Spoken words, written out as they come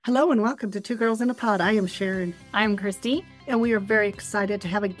Hello and welcome to Two Girls in a Pod. I am Sharon, I'm Christy. and we are very excited to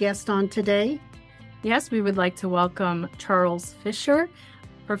have a guest on today. Yes, we would like to welcome Charles Fischer,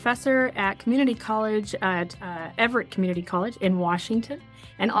 professor at Community College at Everett Community College in Washington,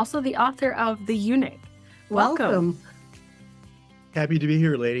 and also the author of The Eunuch. Welcome. Happy to be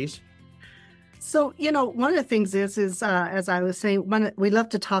here, ladies. So, one of the things is as I was saying, we love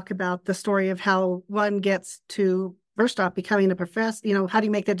to talk about the story of how one gets to, first off, becoming a professor. How do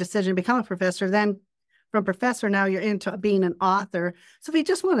you make that decision to become a professor? Then from professor, now you're into being an author. So if you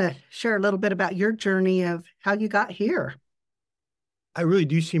just want to share a little bit about your journey of how you got here. I really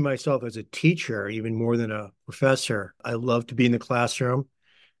do see myself as a teacher, even more than a professor. I love to be in the classroom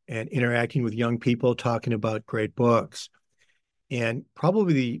and interacting with young people, talking about great books. And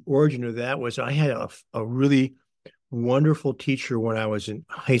probably the origin of that was I had a really wonderful teacher when I was in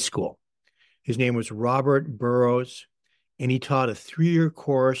high school. His name was Robert Burroughs, and he taught a 3-year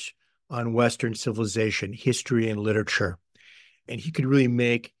course on Western civilization, history, and literature. And he could really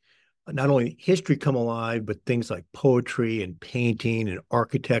make not only history come alive, but things like poetry and painting and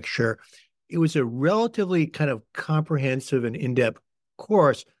architecture. It was a relatively kind of comprehensive and in-depth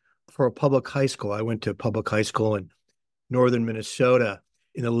course for a public high school. I went to public high school in northern Minnesota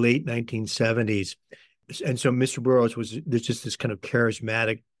in the late 1970s. And so Mr. Burroughs was just this kind of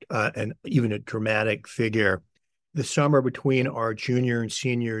charismatic and even a dramatic figure. The summer between our junior and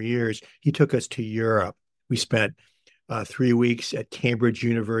senior years, he took us to Europe. We spent 3 weeks at Cambridge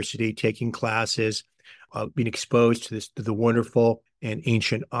University taking classes, being exposed to the wonderful and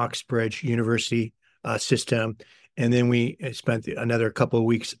ancient Oxbridge University system. And then we spent another couple of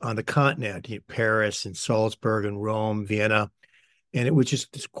weeks on the continent, Paris and Salzburg and Rome, Vienna. And it was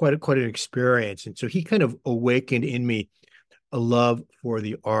just quite an experience. And so he kind of awakened in me a love for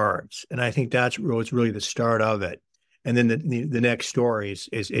the arts. And I think that's was really the start of it. And then the next story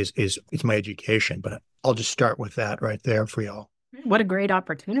is my education. But I'll just start with that right there for y'all. What a great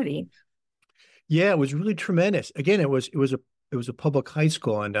opportunity. Yeah, it was really tremendous. Again, it was a public high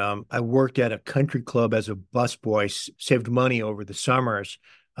school, and I worked at a country club as a busboy, saved money over the summers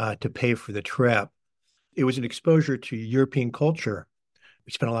to pay for the trip. It was an exposure to European culture.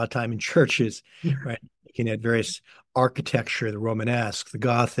 We spent a lot of time in churches, right, looking at various architecture, the Romanesque, the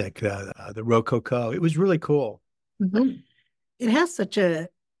Gothic, the Rococo. It was really cool. Mm-hmm. It has such a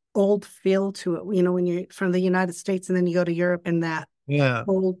old feel to it, when you're from the United States and then you go to Europe, and that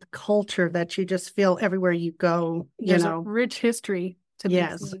old culture that you just feel everywhere you go. There's a rich history to be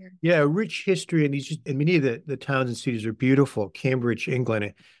familiar. Yeah, rich history, and many of the towns and cities are beautiful. Cambridge,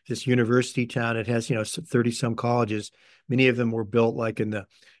 England, this university town, it has 30 some colleges. Many of them were built like in the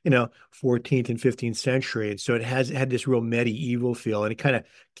 14th and 15th century, and so it had this real medieval feel, and it kind of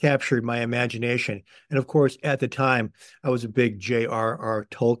captured my imagination. And of course, at the time, I was a big J.R.R.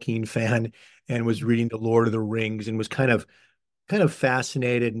 Tolkien fan and was reading The Lord of the Rings and was kind of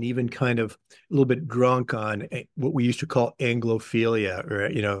fascinated and even kind of a little bit drunk on what we used to call Anglophilia,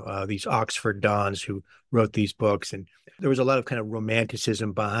 or, these Oxford dons who wrote these books. And there was a lot of kind of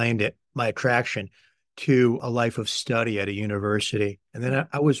romanticism behind it, my attraction to a life of study at a university. And then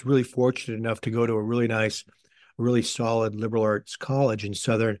I was really fortunate enough to go to a really nice, really solid liberal arts college in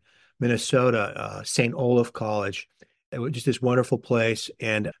southern Minnesota, St. Olaf College. It was just this wonderful place.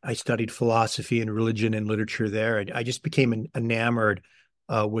 And I studied philosophy and religion and literature there. And I just became enamored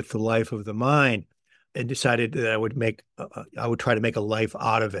with the life of the mind and decided that I would try to make a life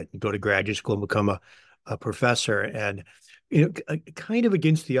out of it and go to graduate school and become a professor. And, kind of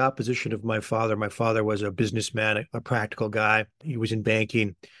against the opposition of my father. My father was a businessman, a practical guy. He was in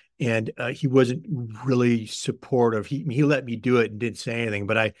banking. And he wasn't really supportive. He let me do it and didn't say anything.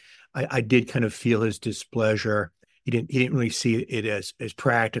 But I did kind of feel his displeasure. He didn't really see it as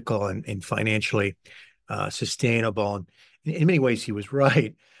practical and financially sustainable. And in many ways, he was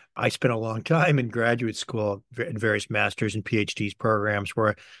right. I spent a long time in graduate school in various master's and PhDs programs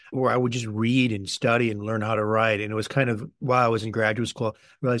where I would just read and study and learn how to write. And it was kind of while I was in graduate school,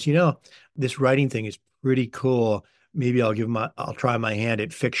 I realized, this writing thing is pretty cool. Maybe I'll try my hand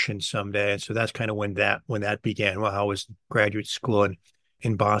at fiction someday. And so that's kind of when that began. While I was in graduate school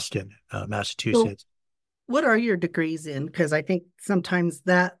in Boston, Massachusetts. What are your degrees in? Because I think sometimes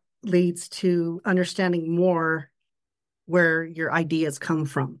that leads to understanding more where your ideas come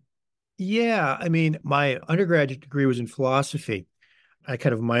from. Yeah, I mean, my undergraduate degree was in philosophy. I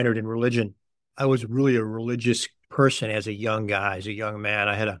kind of minored in religion. I was really a religious person as a young guy, as a young man.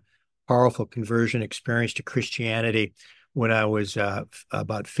 I had a powerful conversion experience to Christianity when I was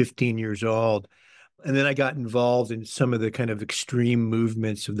about 15 years old. And then I got involved in some of the kind of extreme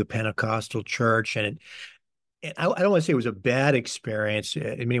movements of the Pentecostal church, and and I don't want to say it was a bad experience.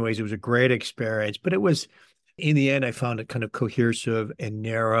 In many ways, it was a great experience, but it was, in the end, I found it kind of coercive and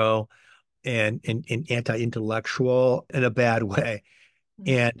narrow and anti-intellectual in a bad way.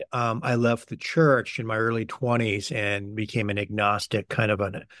 And I left the church in my early 20s and became an agnostic, kind of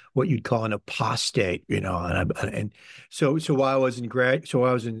what you'd call an apostate, and so while I was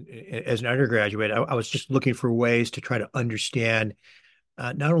as an undergraduate, I was just looking for ways to try to understand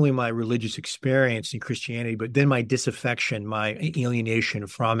not only my religious experience in Christianity, but then my disaffection, my alienation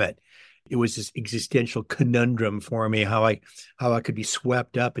from it. It was this existential conundrum for me, how I could be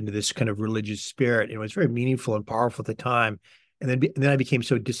swept up into this kind of religious spirit. And it was very meaningful and powerful at the time. And then I became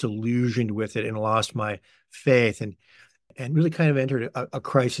so disillusioned with it and lost my faith and really kind of entered a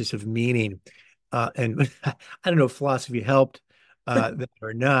crisis of meaning. And I don't know if philosophy helped that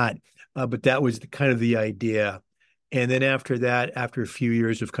or not, but that was kind of the idea. And then after that, after a few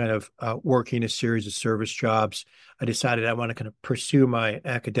years of kind of working a series of service jobs, I decided I want to kind of pursue my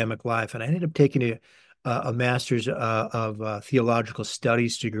academic life. And I ended up taking a master's of theological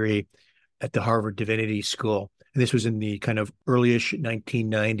studies degree at the Harvard Divinity School. And this was in the kind of early-ish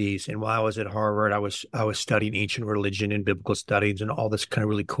 1990s. And while I was at Harvard, I was studying ancient religion and biblical studies and all this kind of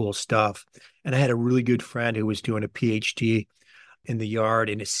really cool stuff. And I had a really good friend who was doing a PhD in the yard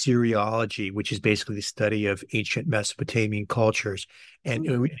in Assyriology, which is basically the study of ancient Mesopotamian cultures. And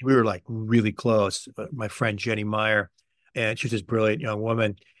we were like really close. My friend Jenny Meyer, and she was this brilliant young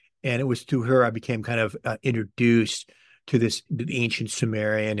woman. And it was through her I became kind of introduced to the ancient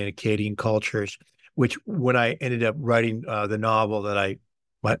Sumerian and Akkadian cultures, which when I ended up writing the novel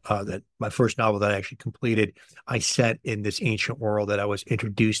my first novel that I actually completed, I set in this ancient world that I was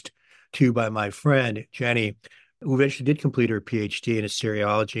introduced to by my friend Jenny, who eventually did complete her PhD in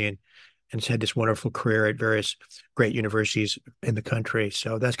Assyriology and has had this wonderful career at various great universities in the country.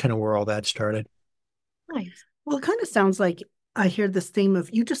 So that's kind of where all that started. Nice. Well, it kind of sounds like I hear this theme of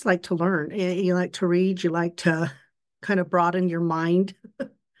you just like to learn. You like to read. You like to kind of broaden your mind.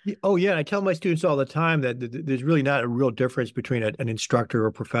 Oh, yeah. I tell my students all the time that there's really not a real difference between an instructor or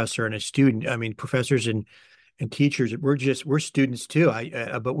a professor and a student. I mean, professors and teachers, we're students too.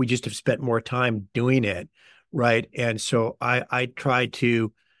 But we just have spent more time doing it. Right. And so I try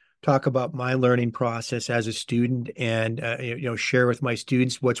to talk about my learning process as a student and, share with my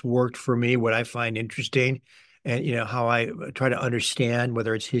students what's worked for me, what I find interesting, and, how I try to understand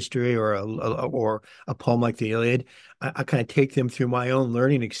whether it's history or a poem like the Iliad. I kind of take them through my own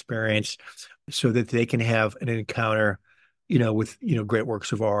learning experience so that they can have an encounter, with, great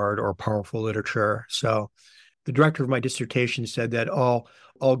works of art or powerful literature. So the director of my dissertation said that all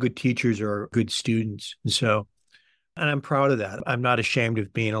good teachers are good students. And I'm proud of that. I'm not ashamed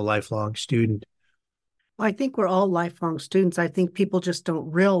of being a lifelong student. Well, I think we're all lifelong students. I think people just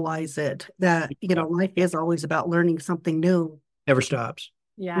don't realize it, that, life is always about learning something new. Never stops.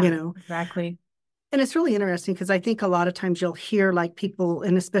 Yeah, exactly. And it's really interesting because I think a lot of times you'll hear like people,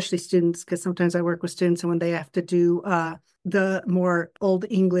 and especially students, because sometimes I work with students and when they have to do the more Old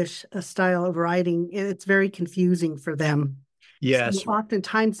English style of writing, it's very confusing for them. Yes. So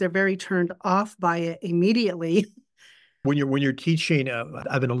oftentimes they're very turned off by it immediately. When you're teaching,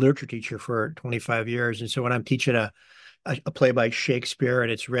 I've been a literature teacher for 25 years. And so when I'm teaching a play by Shakespeare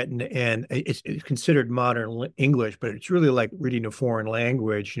and it's written and it's considered modern English, but it's really like reading a foreign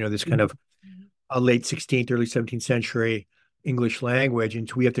language, this kind of a late 16th, early 17th century English language. And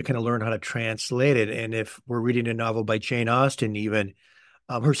so we have to kind of learn how to translate it. And if we're reading a novel by Jane Austen, even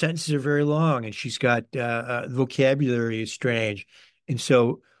her sentences are very long and she's got the vocabulary is strange. And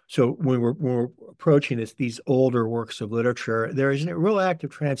so when we're approaching these older works of literature, there is a real active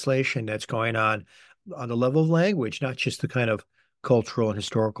translation that's going on the level of language, not just the kind of cultural and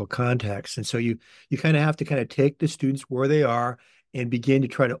historical context. And so you kind of have to kind of take the students where they are and begin to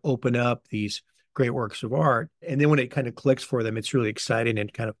try to open up these great works of art. And then when it kind of clicks for them, it's really exciting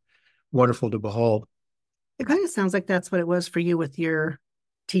and kind of wonderful to behold. It kind of sounds like that's what it was for you with your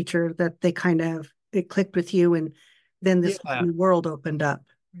teacher, that it clicked with you and then this new world opened up.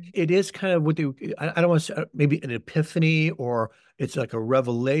 It is kind of I don't want to say maybe an epiphany or it's like a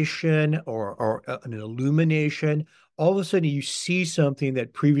revelation or an illumination. All of a sudden you see something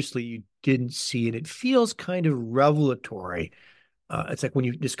that previously you didn't see and it feels kind of revelatory. It's like when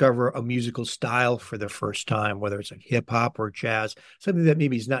you discover a musical style for the first time, whether it's like hip hop or jazz, something that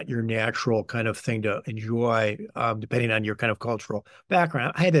maybe is not your natural kind of thing to enjoy, depending on your kind of cultural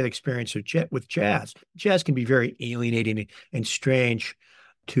background. I had that experience with jazz. Jazz can be very alienating and strange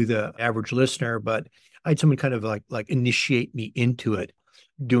to the average listener, but I had someone kind of like initiate me into it,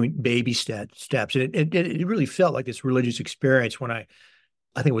 doing baby steps. And it really felt like this religious experience when I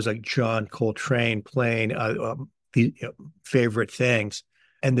I think it was like John Coltrane playing the favorite things,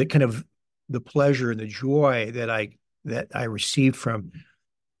 and the kind of the pleasure and the joy that I received from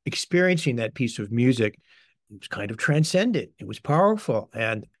experiencing that piece of music was kind of transcendent. It was powerful,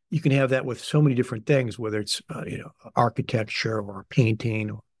 and you can have that with so many different things, whether it's architecture or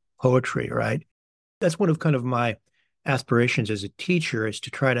painting or poetry, right? That's one of kind of my aspirations as a teacher, is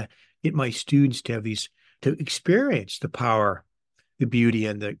to try to get my students to have these, to experience the power, the beauty,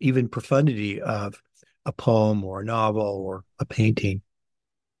 and the even profundity of a poem or a novel or a painting.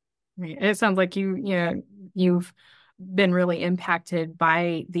 Right. It sounds like you've been really impacted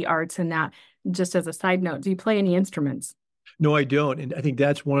by the arts and that. Just as a side note, do you play any instruments? No, I don't, and I think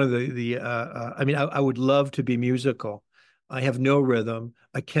that's one of I mean, I would love to be musical. I have no rhythm.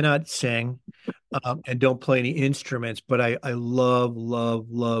 I cannot sing, and don't play any instruments, but I love, love,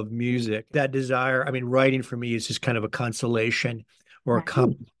 love music. That desire, I mean, writing for me is just kind of a consolation or a Right.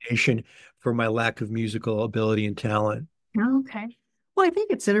 compensation for my lack of musical ability and talent. Okay. Well, I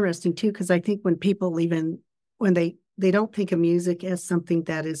think it's interesting too, because I think when people even when they don't think of music as something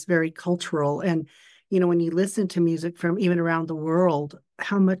that is very cultural, and when you listen to music from even around the world,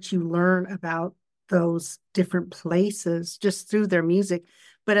 how much you learn about those different places just through their music.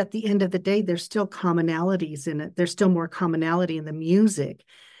 But at the end of the day, there's still commonalities in it. There's still more commonality in the music.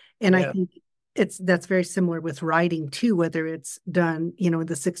 And I Yeah, think that's very similar with writing too, whether it's done, in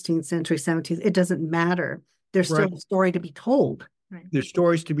the 16th century, 17th, it doesn't matter. There's right. still a story to be told. Right. There's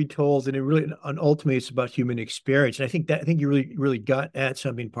stories to be told, and it really, and ultimately, it's about human experience. And I think you really, really got at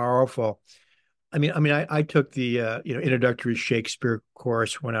something powerful. I took the introductory Shakespeare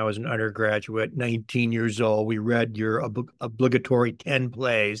course when I was an undergraduate, 19 years old. We read your obligatory 10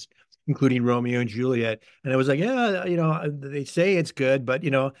 plays, including Romeo and Juliet, and I was like, yeah, they say it's good, but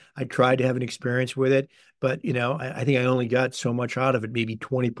I tried to have an experience with it, but I think I only got so much out of it, maybe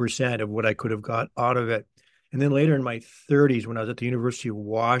 20% of what I could have got out of it. And then later in my 30s, when I was at the University of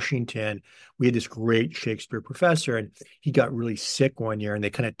Washington, we had this great Shakespeare professor, and he got really sick one year, and they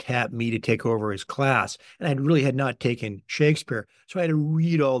kind of tapped me to take over his class. And I really had not taken Shakespeare. So I had to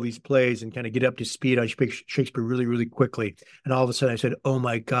read all these plays and kind of get up to speed on Shakespeare really, really quickly. And all of a sudden I said, oh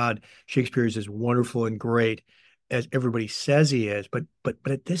my God, Shakespeare is as wonderful and great as everybody says he is. But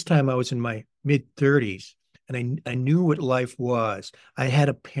at this time I was in my mid 30s, and I knew what life was. I had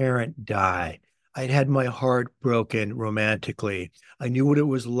a parent die. I'd had my heart broken romantically. I knew what it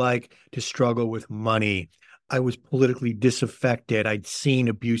was like to struggle with money. I was politically disaffected. I'd seen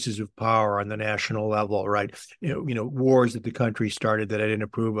abuses of power on the national level, right? Wars that the country started that I didn't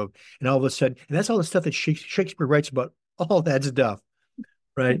approve of. And all of a sudden, and that's all the stuff that Shakespeare writes about, all that stuff,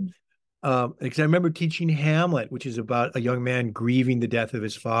 right? Because I remember teaching Hamlet, which is about a young man grieving the death of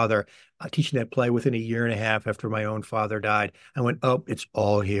his father, teaching that play within a year and a half after my own father died. I went, oh, it's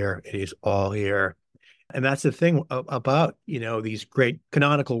all here. It is all here. And that's the thing about, these great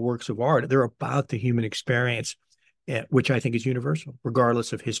canonical works of art. They're about the human experience, which I think is universal,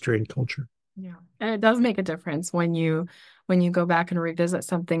 regardless of history and culture. Yeah. And it does make a difference when you go back and revisit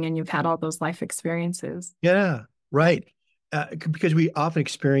something and you've had all those life experiences. Yeah, right. Because we often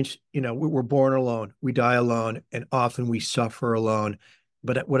experience, we're born alone, we die alone, and often we suffer alone.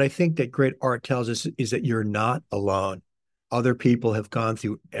 But what I think that great art tells us is that you're not alone. Other people have gone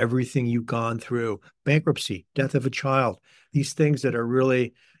through everything you've gone through: bankruptcy, death of a child, these things that are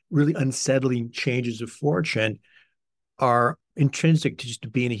really, really unsettling changes of fortune are intrinsic to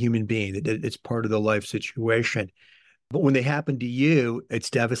just being a human being, that it's part of the life situation. But when they happen to you, it's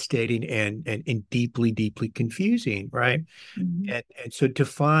devastating and deeply, deeply confusing, right? Mhm. And so to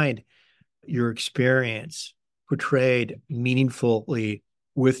find your experience portrayed meaningfully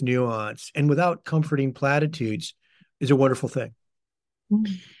with nuance and without comforting platitudes is a wonderful thing.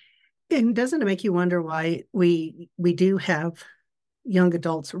 And doesn't it make you wonder why we do have young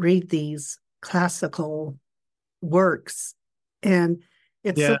adults read these classical works? And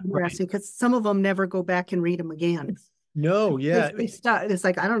it's so Yeah, right. interesting because some of them never go back and read them again. No, yeah. They stop. It's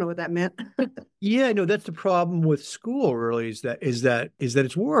like, I don't know what that meant. Yeah, no, that's the problem with school really, is that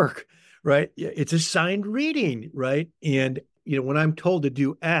it's work, right? It's assigned reading, right? And when I'm told to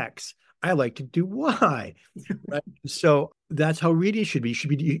do X, I like to do Y, right? So that's how reading should be.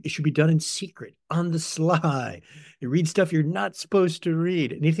 It should be done in secret, on the sly. You read stuff you're not supposed to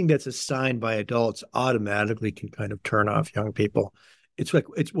read. Anything that's assigned by adults automatically can kind of turn off young people. It's one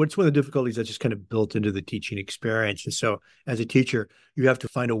of the difficulties that's just kind of built into the teaching experience. And so as a teacher, you have to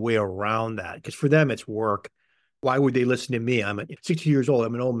find a way around that, because for them it's work. Why would they listen to me? I'm 60 years old.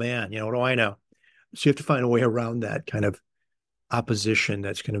 I'm an old man. What do I know? So you have to find a way around that kind of opposition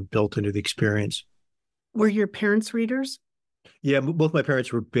that's kind of built into the experience. Were your parents readers? Yeah, both my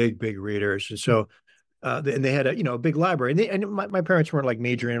parents were big readers, and so and they had a big library. And my parents weren't like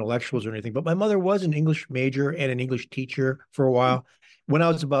major intellectuals or anything, but my mother was an English major and an English teacher for a while. When I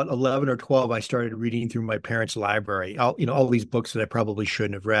was about 11 or 12, I started reading through my parents' library, all these books that I probably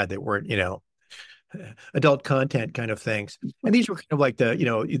shouldn't have read that weren't, adult content kind of things. And these were kind of like the,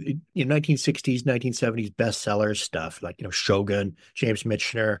 1960s, 1970s bestsellers stuff, like, Shogun, James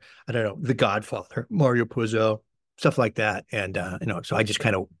Michener, I don't know, The Godfather, Mario Puzo, stuff like that. And, so I just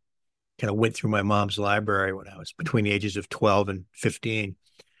kind of went through my mom's library when I was between the ages of 12 and 15.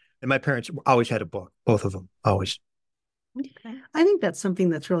 And my parents always had a book, both of them, always. Okay. I think that's something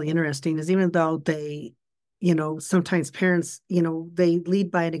that's really interesting is even though they, sometimes parents, they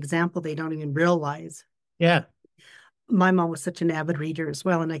lead by an example they don't even realize. Yeah. My mom was such an avid reader as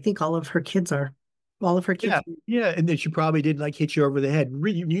well. And I think all of her kids are. All of her kids. Yeah. Yeah. And then she probably didn't like hit you over the head.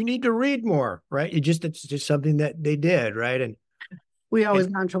 You need to read more, right? It's just something that they did, right? And we always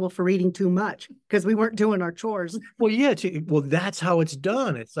got in trouble for reading too much because we weren't doing our chores. Well, yeah. Well, that's how it's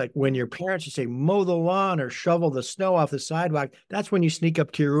done. It's like when your parents would say, mow the lawn or shovel the snow off the sidewalk. That's when you sneak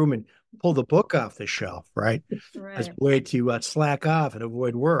up to your room and pull the book off the shelf, right? As a way to slack off and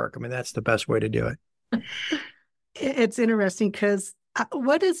avoid work. I mean, that's the best way to do it. It's interesting because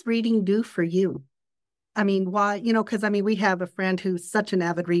what does reading do for you? I mean, why, because we have a friend who's such an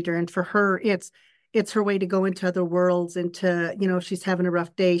avid reader, and for her, it's her way to go into other worlds, into, if she's having a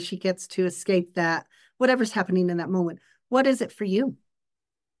rough day, she gets to escape that, whatever's happening in that moment. What is it for you?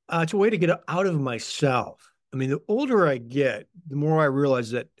 It's a way to get out of myself. I mean, the older I get, the more I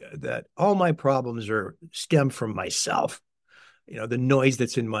realize that all my problems stem from myself. The noise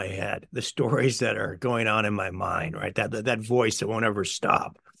that's in my head, the stories that are going on in my mind, right? That voice that won't ever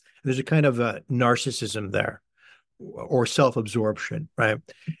stop. There's a kind of a narcissism there, or self-absorption, right?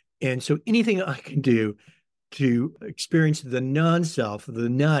 And so anything I can do to experience the non-self, the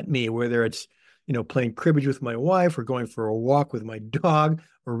not me, whether it's, playing cribbage with my wife or going for a walk with my dog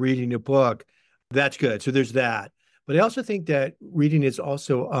or reading a book, that's good. So there's that. But I also think that reading is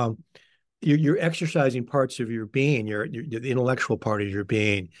also, you're exercising parts of your being, the intellectual part of your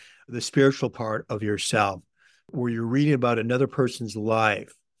being, the spiritual part of yourself, where you're reading about another person's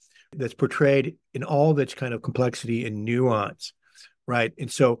life that's portrayed in all of its kind of complexity and nuance, right?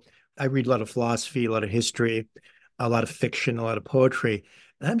 And so I read a lot of philosophy, a lot of history, a lot of fiction, a lot of poetry.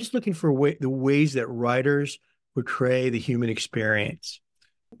 And I'm just looking for the ways that writers portray the human experience,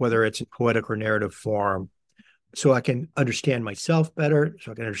 whether it's in poetic or narrative form, so I can understand myself better,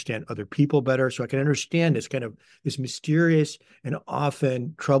 so I can understand other people better, so I can understand this mysterious and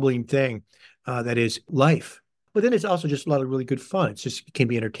often troubling thing that is life. But then it's also just a lot of really good fun. It can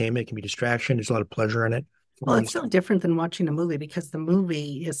be entertainment, it can be distraction. There's a lot of pleasure in it. Well, it's so different than watching a movie because the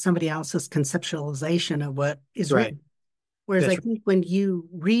movie is somebody else's conceptualization of what is right. written. Whereas I think when you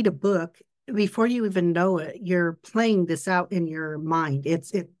read a book, before you even know it, you're playing this out in your mind.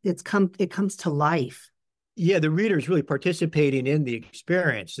 It comes to life. Yeah, the reader is really participating in the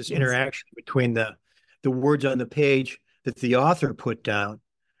experience, this interaction between the words on the page that the author put down.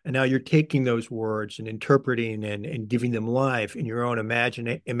 And now you're taking those words and interpreting and giving them life in your own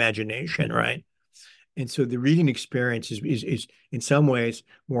imagination, right? And so the reading experience is in some ways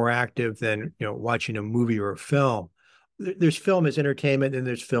more active than watching a movie or a film. There's film as entertainment, and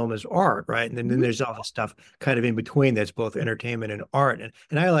there's film as art, right? And then there's all the stuff kind of in between that's both entertainment and art.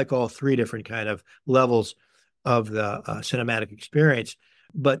 And I like all three different kind of levels of the cinematic experience.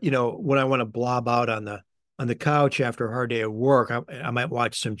 But when I want to blob out on the couch after a hard day of work, I might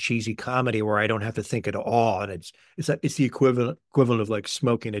watch some cheesy comedy where I don't have to think at all, and it's the equivalent of like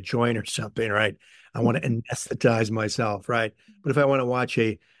smoking a joint or something, right? I want to anesthetize myself, right? But if I want to watch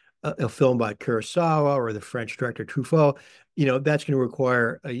a film by Kurosawa or the French director Truffaut, that's going to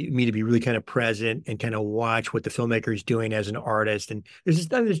require me to be really kind of present and kind of watch what the filmmaker is doing as an artist. And there's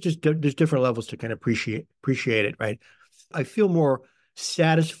different levels to kind of appreciate it, right? I feel more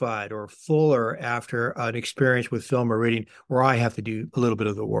satisfied or fuller after an experience with film or reading where I have to do a little bit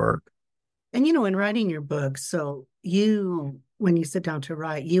of the work. And, in writing your book, so when you sit down to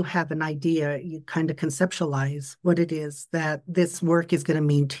write, you have an idea, you kind of conceptualize what it is that this work is going to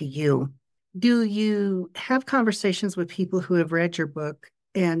mean to you. Do you have conversations with people who have read your book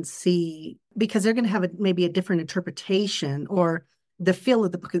and see, because they're going to have maybe a different interpretation, or the feel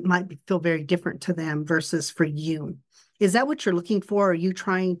of the book might feel very different to them versus for you? Is that what you're looking for? Are you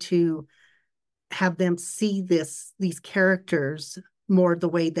trying to have them see these characters more the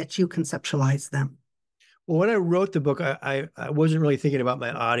way that you conceptualize them? Well, when I wrote the book, I wasn't really thinking about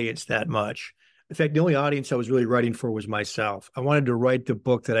my audience that much. In fact, the only audience I was really writing for was myself. I wanted to write the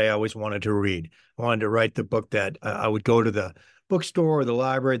book that I always wanted to read. I wanted to write the book that I would go to the bookstore or the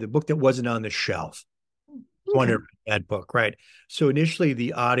library, the book that wasn't on the shelf. I wanted to read that book, right? So initially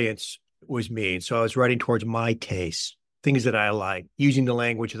the audience was me. So I was writing towards my tastes, things that I like, using the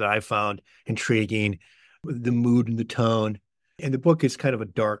language that I found intriguing, the mood and the tone. And the book is kind of a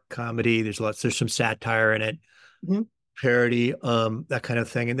dark comedy. There's some satire in it. Mm-hmm. Parody, that kind of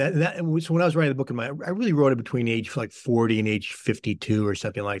thing. So when I was writing the book, I really wrote it between age like 40 and age 52 or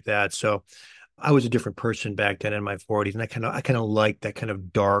something like that. So I was a different person back then in my 40s, and I kind of liked that kind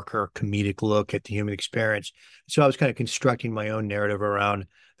of darker comedic look at the human experience. So I was kind of constructing my own narrative around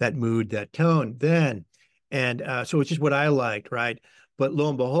that mood, that tone then. And so it's just what I liked, right? But lo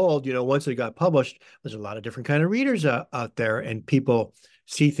and behold, once it got published, there's a lot of different kind of readers out there, and people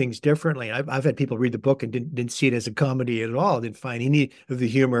see things differently. I've had people read the book and didn't see it as a comedy at all, didn't find any of the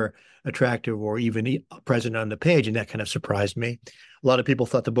humor attractive or even present on the page, and that kind of surprised me. A lot of people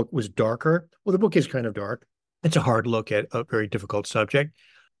thought the book was darker. Well, the book is kind of dark. It's a hard look at a very difficult subject.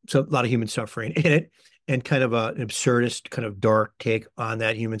 So a lot of human suffering in it, and kind of an absurdist, kind of dark take on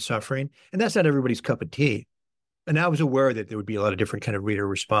that human suffering. And that's not everybody's cup of tea. And I was aware that there would be a lot of different kind of reader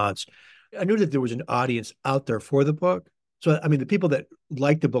response. I knew that there was an audience out there for the book. So, I mean, the people that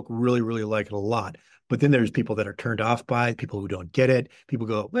like the book really, really like it a lot. But then there's people that are turned off by it, people who don't get it. People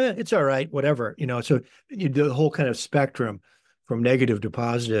go, it's all right, whatever. So the whole kind of spectrum from negative to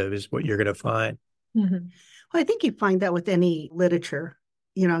positive is what you're going to find. Mm-hmm. Well, I think you find that with any literature.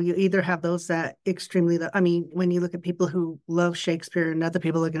 You either have those that extremely, when you look at people who love Shakespeare, and other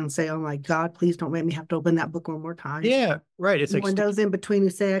people are going to say, oh my God, please don't make me have to open that book one more time. Yeah, right. It's like those in between who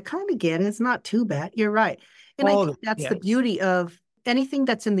say, I kind of get it. It's not too bad. You're right. And I think that's the beauty of anything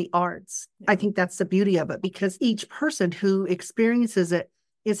that's in the arts. I think that's the beauty of it, because each person who experiences it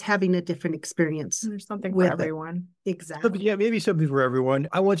is having a different experience. There's something for everyone. Exactly. Yeah, maybe something for everyone.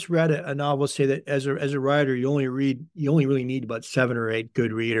 I once read a novel say that as a writer, you only really need about 7 or 8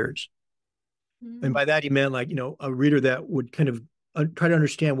 good readers. Mm-hmm. And by that, he meant a reader that would kind of try to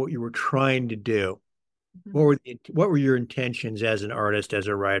understand what you were trying to do. Mm-hmm. What were your intentions as an artist, as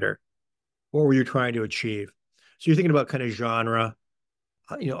a writer? What were you trying to achieve? So you're thinking about kind of genre,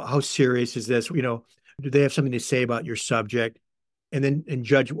 how serious is this? Do they have something to say about your subject? And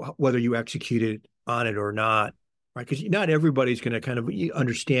judge whether you executed on it or not, right? Because not everybody's going to kind of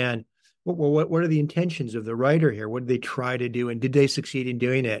understand what are the intentions of the writer here? What did they try to do, and did they succeed in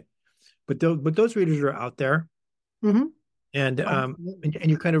doing it? But those readers are out there, mm-hmm. and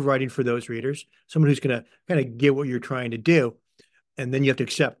you're kind of writing for those readers, someone who's going to kind of get what you're trying to do, and then you have to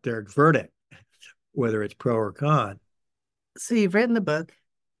accept their verdict, whether it's pro or con. So you've written the book,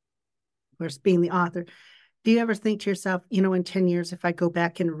 of course, being the author. Do you ever think to yourself, in 10 years, if I go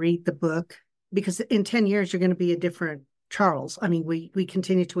back and read the book, because in 10 years, you're going to be a different Charles. I mean, we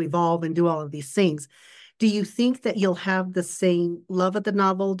continue to evolve and do all of these things. Do you think that you'll have the same love of the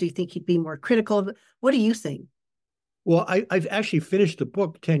novel? Do you think you'd be more critical of it? What do you think? Well, I've actually finished the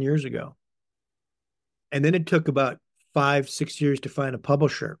book 10 years ago. And then it took about 5-6 years to find a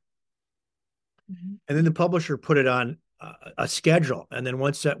publisher. Mm-hmm. And then the publisher put it on a schedule. And then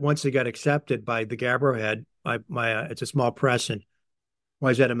once it got accepted by the Gabbro head, it's a small press in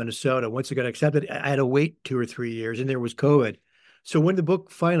Wayzata, Minnesota. Once it got accepted, I had to wait 2 or 3 years, and there was COVID. So when the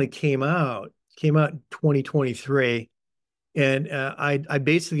book finally came out in 2023, and I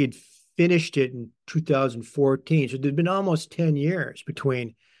basically had finished it in 2014. So there'd been almost 10 years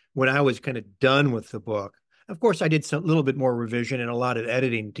between when I was kind of done with the book. Of course, I did some little bit more revision and a lot of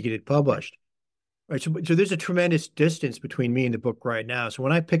editing to get it published. Right. So there's a tremendous distance between me and the book right now. So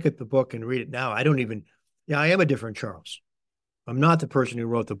when I pick up the book and read it now, I am a different Charles. I'm not the person who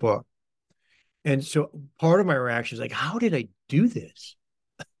wrote the book. And so part of my reaction is like, how did I do this?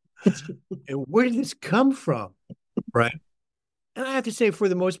 And where did this come from? Right. And I have to say, for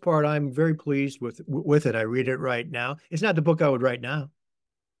the most part, I'm very pleased with it. I read it right now. It's not the book I would write now.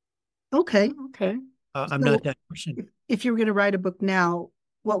 Okay. I'm not that person. If you were going to write a book now,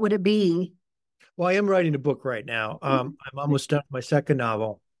 what would it be? Well, I am writing a book right now. I'm almost done with my second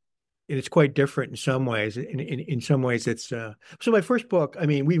novel, and it's quite different in some ways. In some ways, it's so my first book. I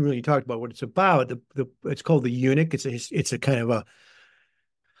mean, we really talked about what it's about. It's called The Eunuch. It's a kind of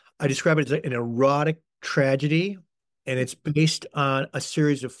I describe it as an erotic tragedy, and it's based on a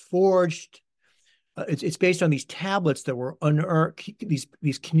series of forged. It's based on these tablets that were unearthed.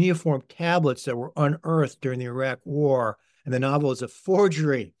 These cuneiform tablets that were unearthed during the Iraq War, and the novel is a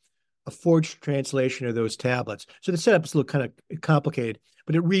forgery. A forged translation of those tablets. So the setup is a little kind of complicated,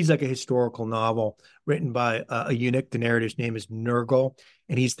 but it reads like a historical novel written by a eunuch. The narrator's name is Nergal,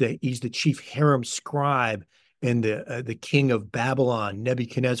 and he's the chief harem scribe in the king of Babylon,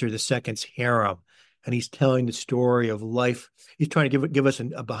 Nebuchadnezzar II's harem, and he's telling the story of life. He's trying to give us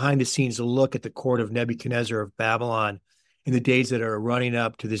a behind the scenes look at the court of Nebuchadnezzar of Babylon in the days that are running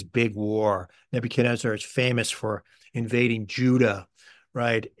up to this big war. Nebuchadnezzar is famous for invading Judah,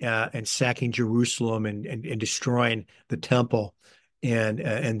 right, and sacking Jerusalem and destroying the temple, and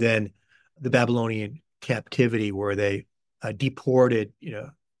then the Babylonian captivity, where they deported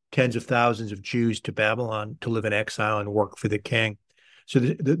tens of thousands of Jews to Babylon to live in exile and work for the king. So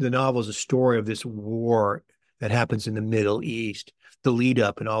the novel is a story of this war that happens in the Middle East, the lead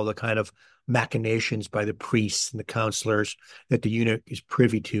up and all the kind of machinations by the priests and the counselors that the eunuch is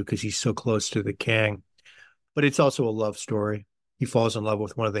privy to because he's so close to the king. But it's also a love story. He falls in love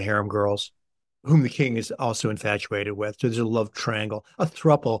with one of the harem girls, whom the king is also infatuated with. So there's a love triangle, a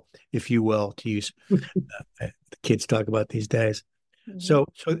throuple, if you will, to use the kids talk about these days. Mm-hmm.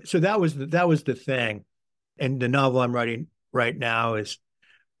 So that was the thing. And the novel I'm writing right now is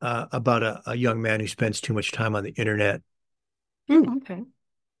about a young man who spends too much time on the internet. Okay.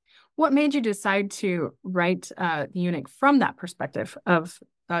 What made you decide to write the eunuch from that perspective of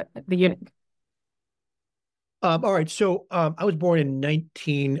the eunuch? All right. So I was born in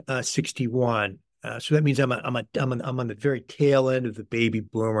 1961. So that means I'm on the very tail end of the baby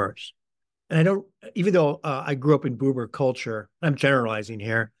boomers. And I don't, even though I grew up in boomer culture, I'm generalizing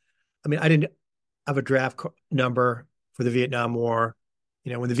here. I mean, I didn't have a draft number for the Vietnam War.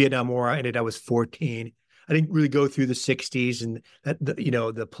 When the Vietnam War ended, I was 14. I didn't really go through the 60s and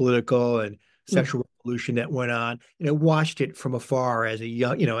the political and sexual revolution that went on. Watched it from afar as a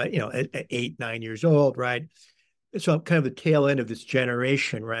young, at 8, 9 years old, right? So I'm kind of the tail end of this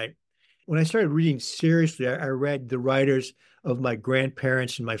generation, right? When I started reading seriously, I read the writers of my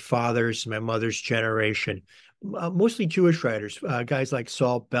grandparents and my father's and my mother's generation, mostly Jewish writers, guys like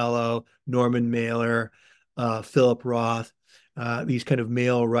Saul Bellow, Norman Mailer, Philip Roth, these kind of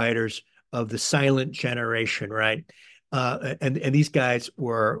male writers of the silent generation, right? And these guys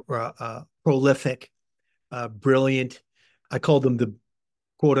were prolific, brilliant. I called them the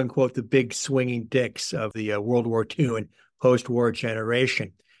quote unquote the big swinging dicks of the World War II and post-war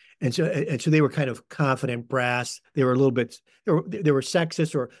generation. And so they were kind of confident brass. They were a little bit, they were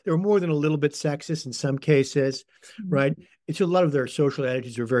sexist, or they were more than a little bit sexist in some cases, right? And so a lot of their social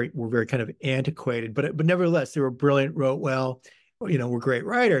attitudes were very kind of antiquated, but nevertheless, they were brilliant, wrote well, were great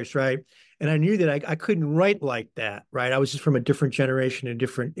writers, right? And I knew that I couldn't write like that, right? I was just from a different generation, a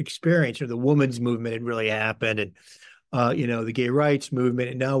different experience. The women's movement had really happened, and the gay rights movement,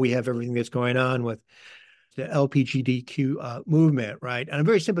 and now we have everything that's going on with the LGBTQ movement, right? And I'm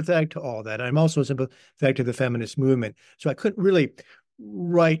very sympathetic to all that. I'm also sympathetic to the feminist movement. So I couldn't really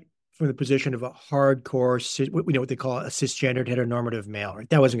write from the position of a hardcore, what they call a cisgendered heteronormative male. Right?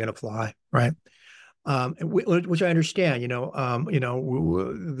 That wasn't going to fly, right? Which I understand.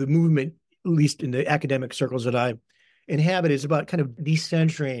 The movement, at least in the academic circles that I inhabit, is about kind of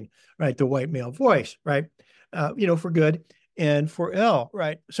decentering, right, the white male voice, right? For good and for ill,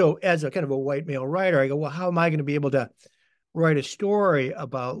 right? So as a kind of a white male writer, I go, well, how am I going to be able to write a story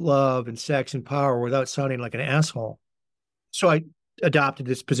about love and sex and power without sounding like an asshole? So I adopted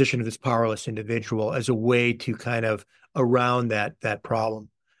this position of this powerless individual as a way to kind of around that problem.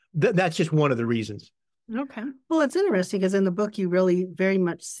 That's just one of the reasons. Okay. Well, it's interesting because in the book, you really very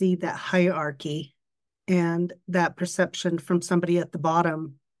much see that hierarchy and that perception from somebody at the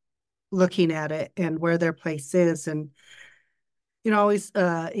bottom looking at it and where their place is. And, always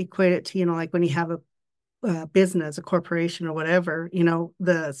equate it to, like when you have a business, a corporation or whatever,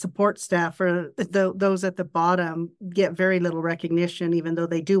 the support staff or those at the bottom get very little recognition, even though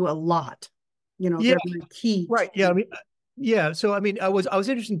they do a lot, they're very key. Right. Yeah. So, I was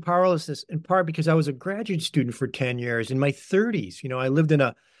interested in powerlessness in part because I was a graduate student for 10 years in my 30s. I lived in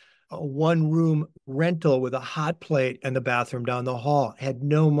a one-room rental with a hot plate and the bathroom down the hall, had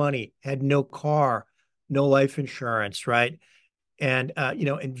no money, had no car, no life insurance, right? And,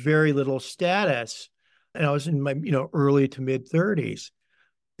 and very little status. And I was in my, early to mid 30s.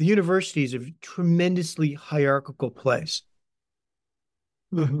 The university is a tremendously hierarchical place.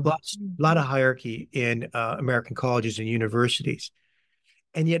 Mm-hmm. A lot of hierarchy in American colleges and universities.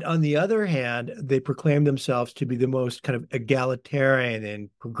 And yet, on the other hand, they proclaim themselves to be the most kind of egalitarian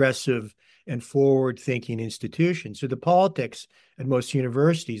and progressive and forward-thinking institution. So the politics at most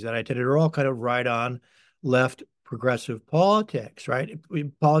universities that I attended are all kind of right on, left, progressive politics, right?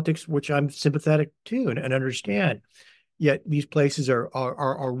 Politics, which I'm sympathetic to and understand. Yet these places are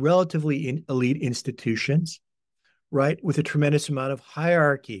relatively elite institutions, right, with a tremendous amount of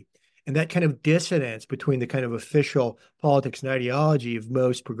hierarchy. And that kind of dissonance between the kind of official politics and ideology of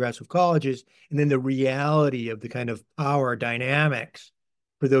most progressive colleges and then the reality of the kind of power dynamics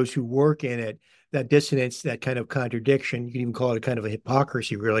for those who work in it, that dissonance, that kind of contradiction, you can even call it a kind of a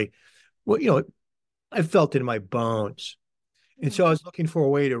hypocrisy, really. Well, I felt it in my bones. And so I was looking for a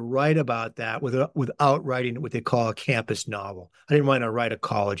way to write about that without writing what they call a campus novel. I didn't want to write a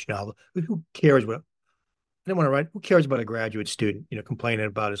college novel. Who cares what I didn't want to write. Who cares about a graduate student, complaining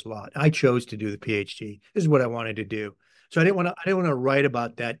about his lot? I chose to do the PhD. This is what I wanted to do. So I didn't want to write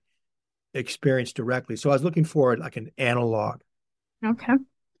about that experience directly. So I was looking for like an analog. Okay.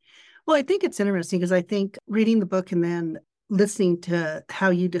 Well, I think it's interesting because I think reading the book and then listening to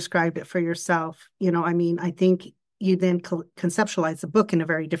how you described it for yourself, I think you then conceptualize the book in a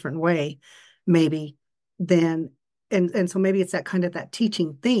very different way, maybe than and so maybe it's that kind of that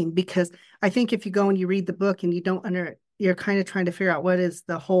teaching theme, because I think if you go and you read the book and you don't you're kind of trying to figure out what is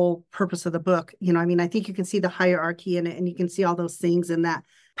the whole purpose of the book. I think you can see the hierarchy in it and you can see all those things in that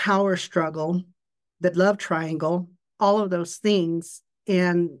power struggle, that love triangle, all of those things.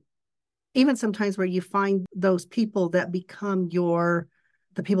 And even sometimes where you find those people that become the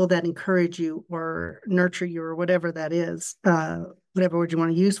people that encourage you or nurture you or whatever that is, whatever word you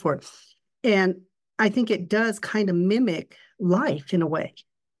want to use for it. And I think it does kind of mimic life in a way,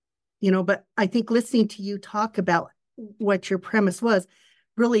 but I think listening to you talk about what your premise was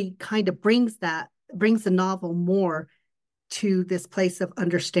really kind of brings the novel more to this place of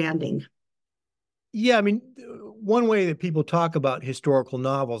understanding. Yeah, I mean, one way that people talk about historical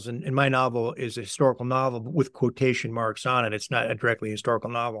novels, and my novel is a historical novel with quotation marks on it. It's not a directly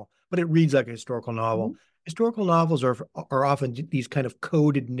historical novel, but it reads like a historical novel. Mm-hmm. Historical novels are often these kind of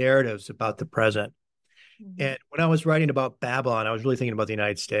coded narratives about the present. And when I was writing about Babylon, I was really thinking about the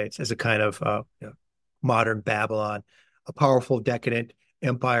United States as a kind of modern Babylon, a powerful, decadent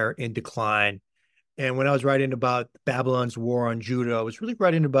empire in decline. And when I was writing about Babylon's war on Judah, I was really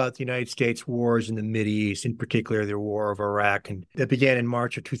writing about the United States wars in the Mideast, in particular the war of Iraq, and that began in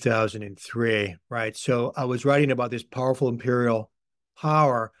March of 2003, right? So I was writing about this powerful imperial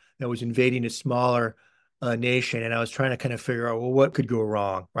power that was invading a smaller nation, and I was trying to kind of figure out, well, what could go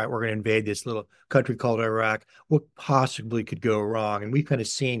wrong, right? We're going to invade this little country called Iraq. What possibly could go wrong? And we've kind of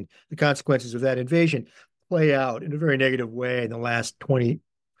seen the consequences of that invasion play out in a very negative way in the last 20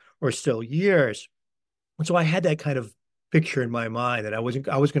 or so years. And so I had that kind of picture in my mind that I wasn't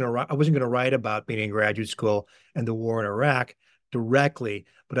going to write about being in graduate school and the war in Iraq directly,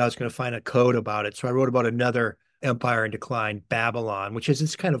 but I was going to find a code about it. So I wrote about another empire in decline, Babylon, which is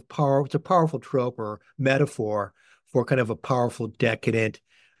this kind of it's a powerful trope or metaphor for kind of a powerful, decadent,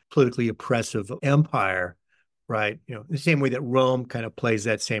 politically oppressive empire, right? The same way that Rome kind of plays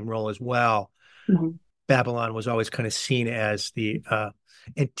that same role as well. Mm-hmm. Babylon was always kind of seen as the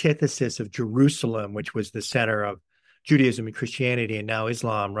antithesis of Jerusalem, which was the center of Judaism and Christianity and now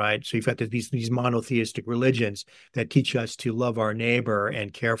Islam, right? So you've got these monotheistic religions that teach us to love our neighbor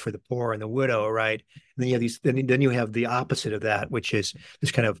and care for the poor and the widow, right? And then you have then you have the opposite of that, which is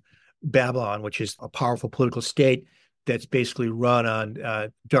this kind of Babylon, which is a powerful political state that's basically run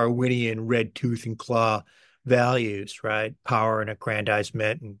on Darwinian red tooth and claw values, right? Power and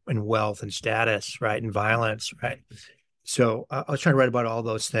aggrandizement and wealth and status, right? And violence, right? So I was trying to write about all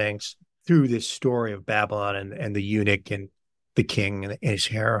those things through this story of Babylon and the eunuch and the king and his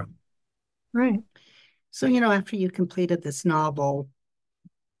harem. Right. So, after you completed this novel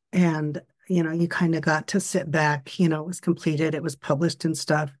and, you kind of got to sit back, it was completed, it was published and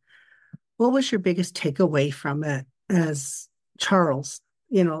stuff. What was your biggest takeaway from it as Charles?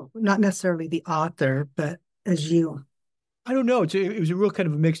 Not necessarily the author, but as you? I don't know. It was a real kind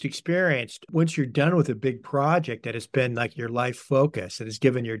of a mixed experience. Once you're done with a big project that has been like your life focus, that has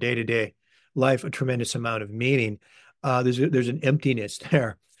given your day-to-day life a tremendous amount of meaning, there's an emptiness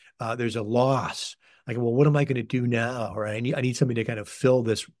there. There's a loss. Like, well, what am I going to do now? Right? I need something to kind of fill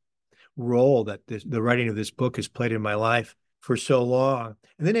this role that the writing of this book has played in my life for so long.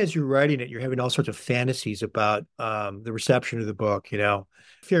 And then as you're writing it, you're having all sorts of fantasies about the reception of the book,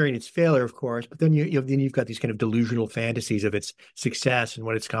 fearing its failure, of course, but then you've got these kind of delusional fantasies of its success and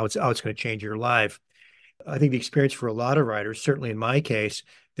how it's going to change your life. I think the experience for a lot of writers, certainly in my case,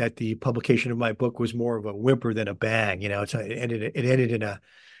 that the publication of my book was more of a whimper than a bang. It didn't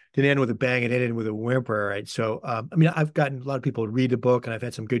end with a bang, it ended with a whimper, right? So, I've gotten a lot of people to read the book and I've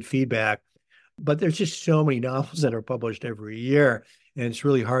had some good feedback, but there's just so many novels that are published every year. And it's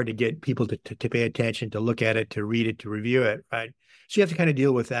really hard to get people to pay attention, to look at it, to read it, to review it, right? So you have to kind of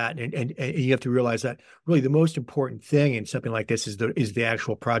deal with that. And you have to realize that really the most important thing in something like this is the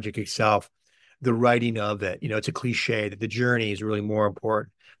actual project itself, the writing of it. It's a cliche that the journey is really more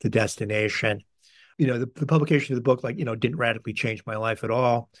important the destination. The publication of the book, didn't radically change my life at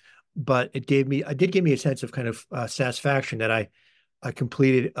all, but it did give me a sense of kind of satisfaction that I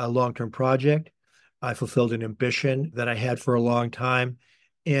completed a long-term project. I fulfilled an ambition that I had for a long time.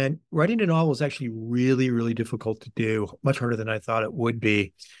 And writing a novel is actually really, really difficult to do, much harder than I thought it would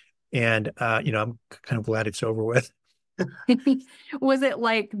be. And, I'm kind of glad it's over with. Was it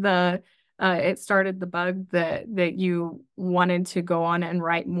like it started the bug that you wanted to go on and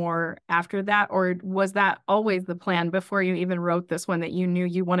write more after that? Or was that always the plan before you even wrote this one, that you knew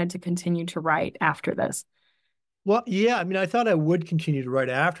you wanted to continue to write after this? Well, yeah, I mean, I thought I would continue to write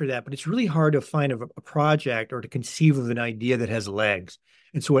after that, but it's really hard to find a project or to conceive of an idea that has legs.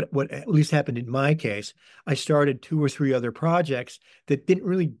 And so what at least happened in my case, I started 2 or 3 other projects that didn't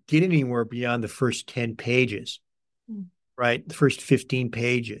really get anywhere beyond the first 10 pages, right? The first 15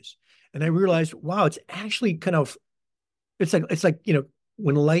 pages. And I realized, wow, it's actually it's like,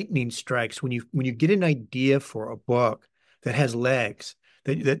 when lightning strikes, when you get an idea for a book that has legs,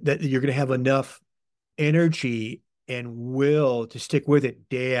 that you're going to have enough energy and will to stick with it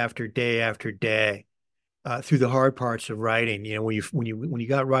day after day after day through the hard parts of writing. When you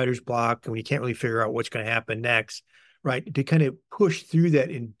got writer's block and when you can't really figure out what's going to happen next, right? To kind of push through that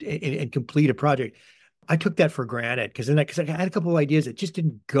and complete a project. I took that for granted because I had a couple of ideas that just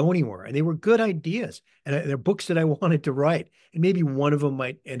didn't go anywhere, and they were good ideas, and they're books that I wanted to write, and maybe one of them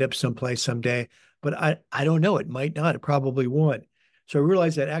might end up someplace someday, but I don't know. It might not. It probably would. So I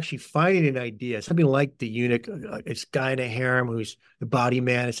realized that actually finding an idea, something like the eunuch, it's guy in a harem who's the body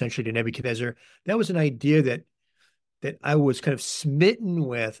man essentially to Nebuchadnezzar, that was an idea that I was kind of smitten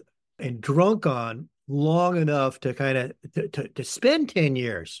with and drunk on long enough to kind of to spend 10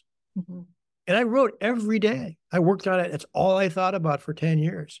 years. Mm-hmm. And I wrote every day. I worked on it. That's all I thought about for 10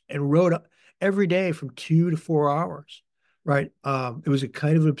 years, and wrote every day from 2 to 4 hours, right? It was a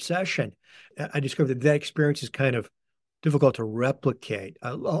kind of obsession. I discovered that experience is kind of difficult to replicate,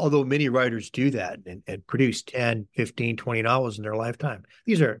 although many writers do that and produce 10, 15, 20 novels in their lifetime.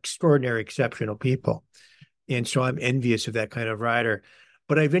 These are extraordinary, exceptional people. And so I'm envious of that kind of writer.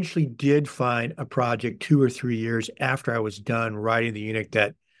 But I eventually did find a project 2 or 3 years after I was done writing The Eunuch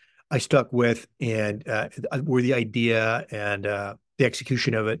that I stuck with, and where the idea and the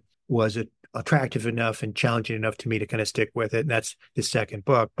execution of it was attractive enough and challenging enough to me to kind of stick with it. And that's the second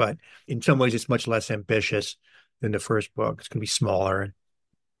book. But in some ways, it's much less ambitious than the first book. It's going to be smaller and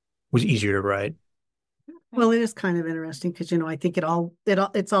was easier to write. Well, it is kind of interesting because, I think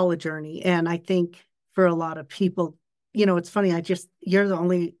it's all a journey. And I think for a lot of people, it's funny. You're the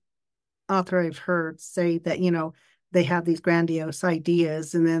only author I've heard say that, they have these grandiose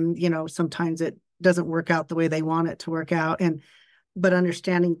ideas, and then, sometimes it doesn't work out the way they want it to work out. But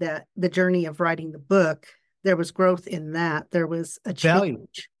understanding that the journey of writing the book, there was growth in that. There was a change. Value.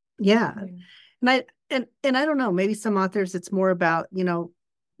 Yeah. And I don't know, maybe some authors, it's more about,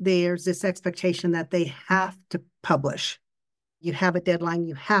 there's this expectation that they have to publish. You have a deadline,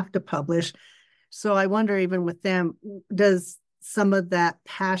 you have to publish. So I wonder, even with them, does some of that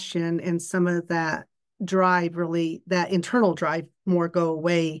passion and some of that drive, really, that internal drive, more go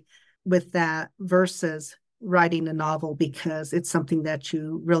away with that versus writing a novel because it's something that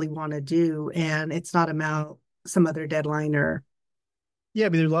you really want to do and it's not about some other deadline or. Yeah, I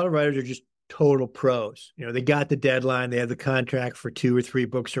mean, there's a lot of writers who are just total pros. They got the deadline, they have the contract for 2 or 3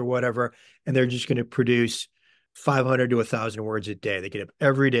 books or whatever, and they're just going to produce 500 to 1,000 words a day. They get up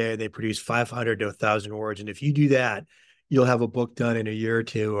every day, they produce 500 to 1,000 words. And if you do that, you'll have a book done in a year or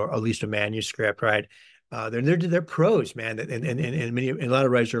two, or at least a manuscript, right? They're pros, man. And a lot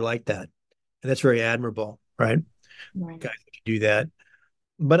of writers are like that. And that's very admirable, right? Guys that can do that.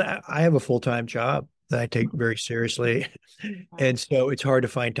 But I have a full-time job that I take very seriously. And so it's hard to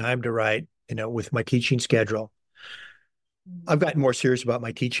find time to write, with my teaching schedule. I've gotten more serious about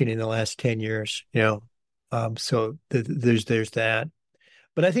my teaching in the last 10 years, so there's that.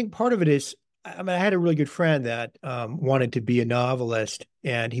 But I think part of it is, I had a really good friend that wanted to be a novelist,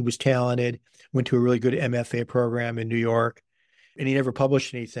 and he was talented, went to a really good MFA program in New York, and he never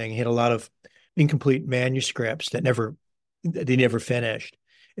published anything. He had a lot of incomplete manuscripts that they never finished.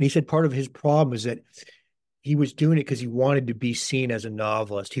 And he said part of his problem is that he was doing it because he wanted to be seen as a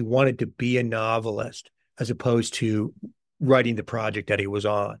novelist. He wanted to be a novelist as opposed to writing the project that he was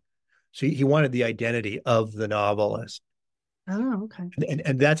on. So he wanted the identity of the novelist. Oh, okay.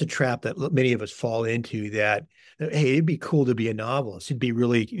 And that's a trap that many of us fall into, that, hey, it'd be cool to be a novelist.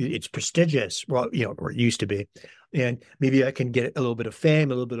 It's prestigious. Well, or it used to be. And maybe I can get a little bit of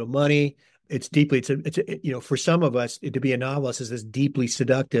fame, a little bit of money. For some of us, to be a novelist is this deeply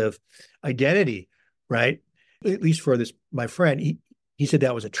seductive identity, right? At least for my friend, he he said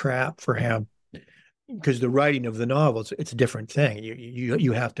that was a trap for him because the writing of the novels, it's a different thing.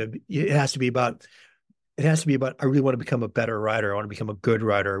 You have to, it has to be about, I really want to become a better writer. I want to become a good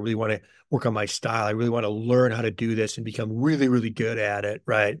writer. I really want to work on my style. I really want to learn how to do this and become really, really good at it.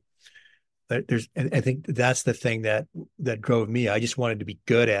 Right. I think that's the thing that drove me. I just wanted to be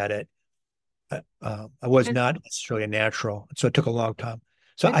good at it. I was not necessarily a natural. So it took a long time.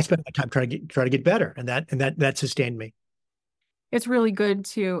 So I spent my time trying to get better, and that sustained me. It's really good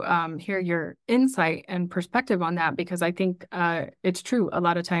to hear your insight and perspective on that, because I think it's true. A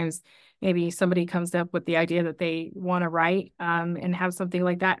lot of times, maybe somebody comes up with the idea that they want to write and have something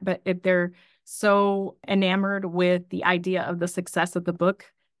like that, but if they're so enamored with the idea of the success of the book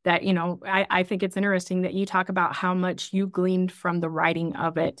that, I think it's interesting that you talk about how much you gleaned from the writing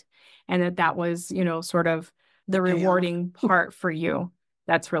of it, and that was, sort of the rewarding part for you.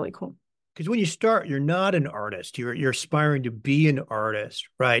 That's really cool. Because when you start, you're not an artist. You're aspiring to be an artist,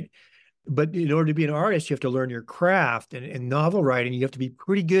 right? But in order to be an artist, you have to learn your craft. And in novel writing, you have to be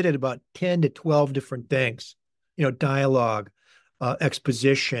pretty good at about 10 to 12 different things. Dialogue,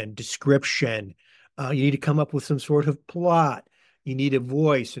 exposition, description. You need to come up with some sort of plot. You need a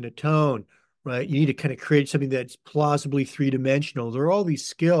voice and a tone, right? You need to kind of create something that's plausibly three-dimensional. There are all these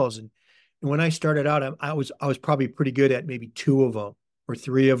skills. And when I started out, I was probably pretty good at maybe 2 of them or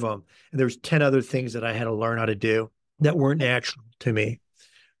 3 of them. And there's 10 other things that I had to learn how to do that weren't natural to me.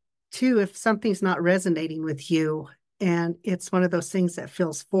 Too, if something's not resonating with you and it's one of those things that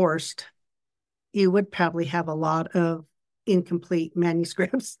feels forced, you would probably have a lot of incomplete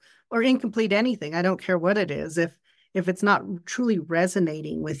manuscripts or incomplete anything. I don't care what it is. If it's not truly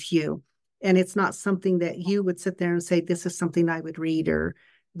resonating with you and it's not something that you would sit there and say, this is something I would read, or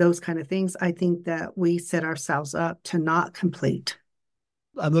those kind of things, I think that we set ourselves up to not complete.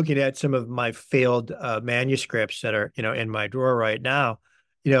 I'm looking at some of my failed manuscripts that are, in my drawer right now.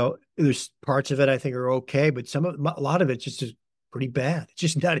 There's parts of it I think are okay, but a lot of it's just pretty bad. It's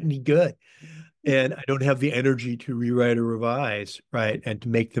just not any good. And I don't have the energy to rewrite or revise, right, and to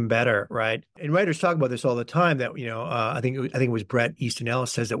make them better, right? And writers talk about this all the time. That I think it was Bret Easton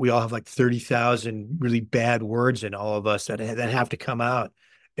Ellis says that we all have like 30,000 really bad words in all of us that have to come out.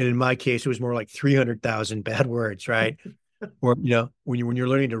 And in my case, it was more like 300,000 bad words, right? Or when you're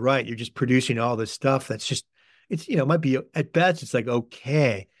learning to write, you're just producing all this stuff that's just it might be at best it's like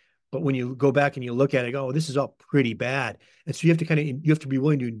okay. But when you go back and you look at it, this is all pretty bad. And so you have to be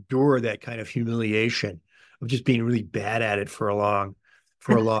willing to endure that kind of humiliation of just being really bad at it for a long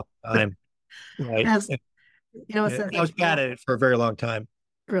time. Right. I was bad at it for a very long time.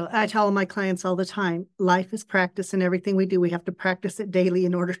 I tell my clients all the time, life is practice, and everything we do, we have to practice it daily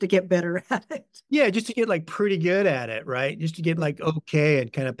in order to get better at it. Yeah, just to get like pretty good at it, right? Just to get like okay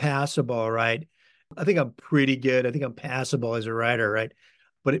and kind of passable, right? I think I'm pretty good. I think I'm passable as a writer, right?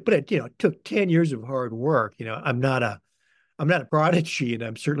 But it took 10 years of hard work. I'm not a prodigy, and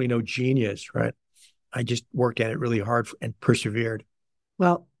I'm certainly no genius, right? I just worked at it really hard and persevered.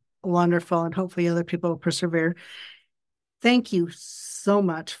 Well, wonderful. And hopefully other people will persevere. Thank you so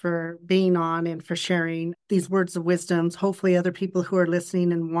much for being on and for sharing these words of wisdom. Hopefully other people who are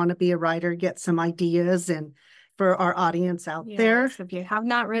listening and want to be a writer get some ideas. And for our audience out there, if you have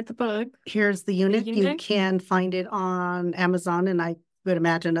not read the book, here's the Eunuch. You can find it on Amazon, and I would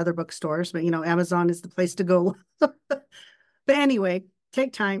imagine other bookstores, but Amazon is the place to go. But anyway,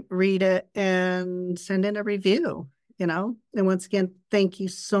 take time, read it, and send in a review. And once again, thank you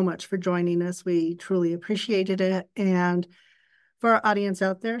so much for joining us. We truly appreciated it. And for our audience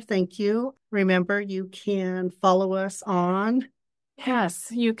out there, thank you. Remember, you can follow us on. Yes,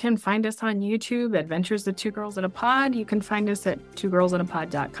 you can find us on YouTube, Adventures of 2 Girls in a Pod. You can find us at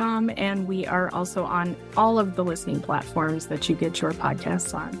 2girlsinapod.com. And we are also on all of the listening platforms that you get your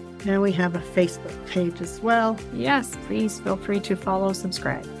podcasts on. And we have a Facebook page as well. Yes, please feel free to follow,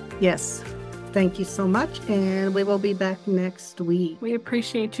 subscribe. Yes. Thank you so much, and we will be back next week. We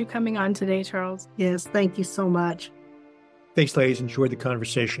appreciate you coming on today, Charles. Yes, thank you so much. Thanks, ladies. Enjoyed the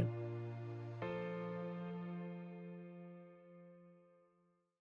conversation.